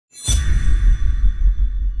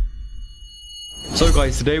So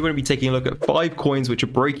guys, today we're going to be taking a look at 5 coins which are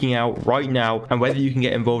breaking out right now, and whether you can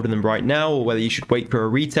get involved in them right now or whether you should wait for a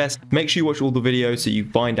retest. Make sure you watch all the videos so you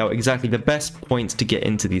find out exactly the best points to get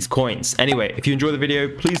into these coins. Anyway, if you enjoy the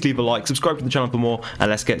video, please leave a like, subscribe to the channel for more,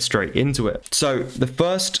 and let's get straight into it. So the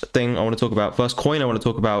first thing I want to talk about, first coin I want to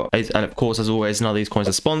talk about is, and of course as always, none of these coins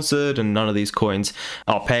are sponsored and none of these coins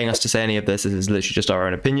are paying us to say any of this. This is literally just our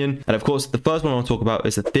own opinion. And of course the first one I want to talk about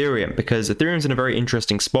is Ethereum, because Ethereum's in a very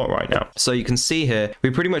interesting spot right now. So you can see here, we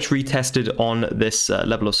pretty much retested on this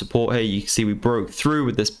level of support here. You can see we broke through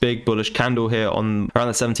with this big bullish candle here on around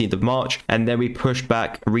the 17th of March, and then we pushed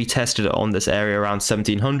back, retested it on this area around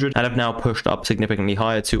 1700, and have now pushed up significantly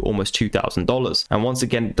higher to almost $2,000. And once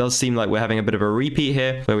again, it does seem like we're having a bit of a repeat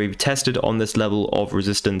here, where we've tested on this level of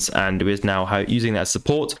resistance and we're now using that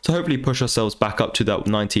support to hopefully push ourselves back up to that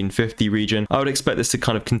 1950 region. I would expect this to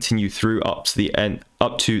kind of continue through up to the end,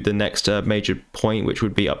 up to the next major point, which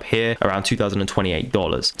would be up here around $2,028.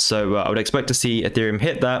 So I would expect to see Ethereum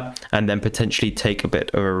hit that and then potentially take a bit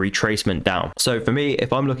of a retracement down. So for me,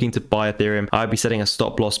 if I'm looking to buy Ethereum, I'd be setting a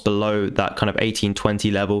stop loss below that kind of 1820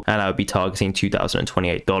 level, and I would be targeting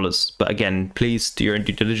 $2,028. But again, please do your own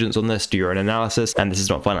due diligence on this, do your own analysis, and this is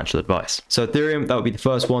not financial advice. So Ethereum, that would be the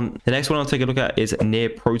first one. The next one I'll take a look at is Near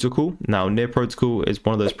Protocol. Now, Near Protocol is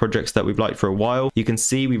one of those projects that we've liked for a while. You can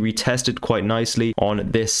see we retested quite nicely on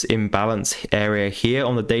this imbalance area here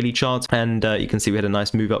on the daily chart, and you can see we had a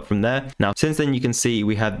nice move up from there. Now since then, you can see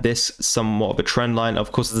we had this somewhat of a trend line.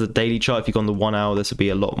 Of course, there's a daily chart. If you go on the 1 hour, this would be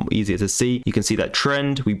a lot easier to see. You can see that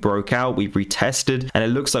trend. We broke out, we've retested, and it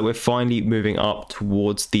looks like we're finally moving up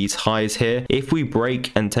towards these highs here. If we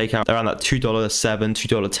break and take out around that $2.07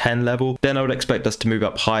 $2.10 level, then I would expect us to move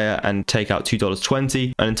up higher and take out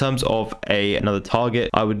 $2.20. And in terms of another target,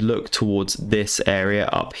 I would look towards this area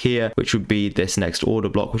up here, which would be this next order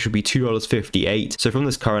block, which would be $2.58. So from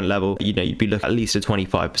this current level, you know, you'd be looking at least a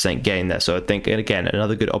 25% gain there. So I think, and again,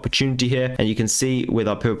 another good opportunity here. And you can see with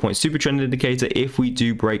our pivot point super trend indicator, if we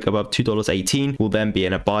do break above $2.18, we'll then be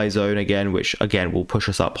in a buy zone again, which again will push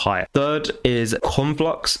us up higher. Third is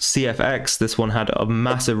Conflux CFX. This one had a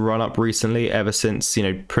massive run up recently, ever since, you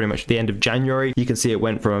know, pretty much the end of January. You can see it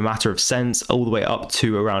went from a matter of cents all the way up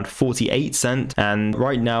to around 48 cents. And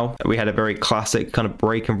right now we had a very classic kind of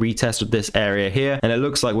break and retest of this area here, and it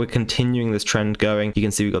looks like we're continuing this trend going. You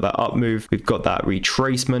can see we've got that up move, we've got that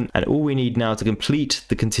retracement, and all we need now to complete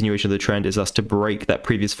the continuation of the trend is us to break that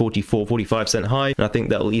previous 45 cent high, and I think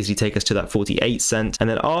that will easily take us to that 48 cent. And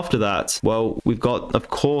then after that, well, we've got, of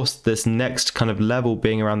course, this next kind of level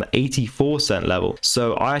being around the 84 cent level.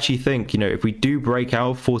 So I actually think, you know, if we do break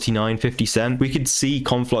out 49-50 cent, we could see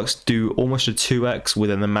Conflux do almost a 2x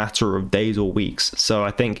within a matter of days or weeks. So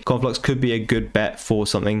I think Conflux could be a good bet for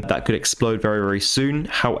something that could explode very soon.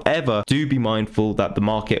 However, do be mindful that the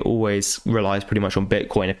market always relies pretty much on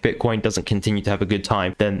Bitcoin. If Bitcoin doesn't continue to have a good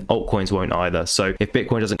time, then altcoins won't either. So if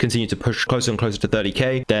Bitcoin doesn't continue to push closer and closer to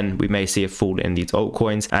 30k, then we may see a fall in these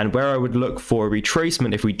altcoins. And where I would look for a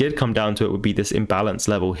retracement, if we did come down to it, would be this imbalance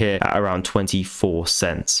level here at around 24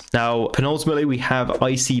 cents. Now, penultimately, we have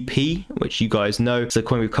ICP, which you guys know is a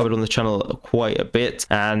coin we've covered on the channel quite a bit.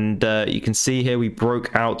 And you can see here we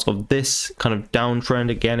broke out of this kind of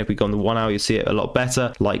downtrend again. If we go on the 1 hour, you see it a lot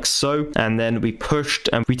better, like so. And then we pushed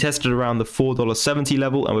and we tested around the $4.70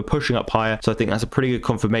 level, and we're pushing up higher. So I think that's a pretty good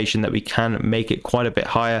confirmation that we can make it quite a bit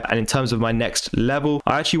higher. And in terms of my next level,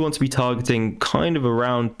 I actually want to be targeting kind of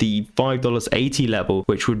around the $5.80 level,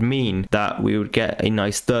 which would mean that we would get a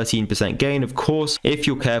nice 13% gain. Of course, if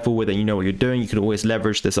you're careful with it, you know what you're doing, you can always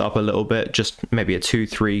leverage this up a little bit, just maybe a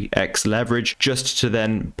 2-3x leverage, just to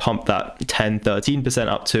then pump that 10-13%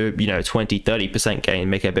 up to, you know, 20-30% gain,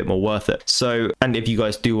 make it a bit more worth it. So, and if you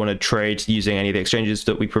guys do want to trade using any of the exchanges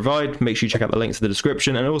that we provide, make sure you check out the links in the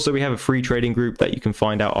description. And also we have a free trading group that you can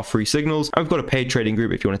find out our free signals. I've got a paid trading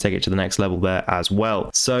group if you want to take it to the next level there as well.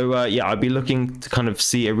 So yeah, I'd be looking to kind of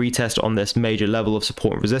see a retest on this major level of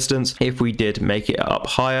support and resistance if we did make it up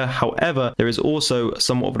higher. However, there is also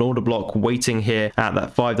somewhat of an order block waiting here at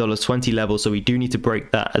that $5.20 level, so we do need to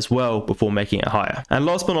break that as well before making it higher. And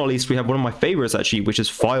last but not least, we have one of my favorites actually, which is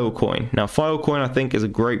Filecoin. Now Filecoin, I think, is a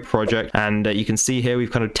great project, and you can see here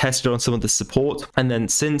we've kind of tested on some of the support, and then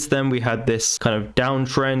since then we had this kind of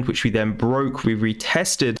downtrend which we then broke. We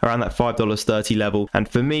retested around that $5.30 level, and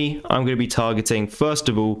for me, I'm going to be targeting first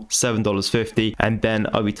of all $7.50, and then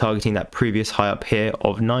I'll be targeting that previous high up here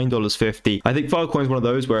of $9.50. I think Filecoin is one of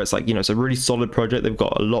those where it's like, you know, it's a really solid project. They've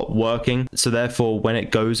got a lot working, so therefore when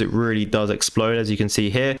it goes, it really does explode, as you can see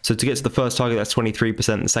here. So to get to the first target, that's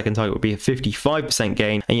 23%. The second target would be a 55%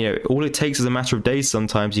 gain, and you know, all it takes is a matter of days.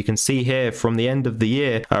 Sometimes you can see here here from the end of the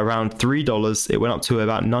year around $3, it went up to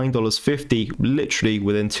about $9.50 literally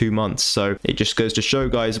within 2 months. So it just goes to show,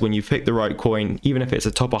 guys, when you pick the right coin, even if it's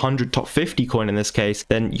a top 100, top 50 coin in this case,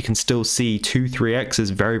 then you can still see 2-3x's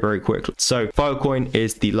very quickly. So Filecoin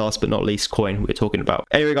is the last but not least coin we're talking about.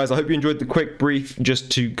 Anyway, guys, I hope you enjoyed the quick brief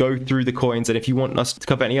just to go through the coins, and if you want us to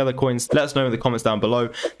cover any other coins, let us know in the comments down below.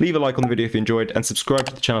 Leave a like on the video if you enjoyed, and subscribe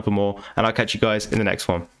to the channel for more, and I'll catch you guys in the next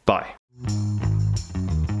one. Bye.